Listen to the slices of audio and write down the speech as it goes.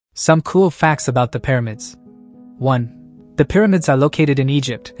Some cool facts about the pyramids. 1. The pyramids are located in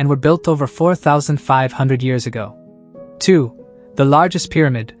Egypt and were built over 4,500 years ago. 2. The largest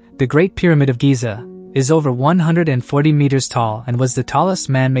pyramid, the Great Pyramid of Giza, is over 140 meters tall and was the tallest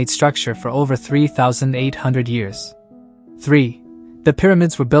man-made structure for over 3,800 years. 3. The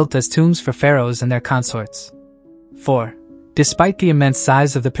pyramids were built as tombs for pharaohs and their consorts. 4. Despite the immense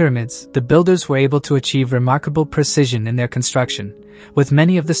size of the pyramids, the builders were able to achieve remarkable precision in their construction, with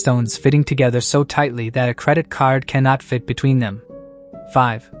many of the stones fitting together so tightly that a credit card cannot fit between them.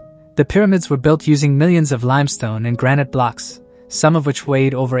 5. The pyramids were built using millions of limestone and granite blocks, some of which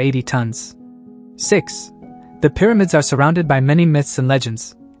weighed over 80 tons. 6. The pyramids are surrounded by many myths and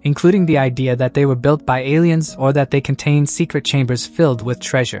legends, including the idea that they were built by aliens or that they contain secret chambers filled with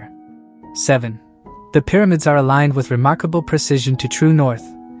treasure. 7. The pyramids are aligned with remarkable precision to true north,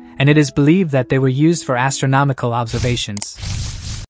 and it is believed that they were used for astronomical observations.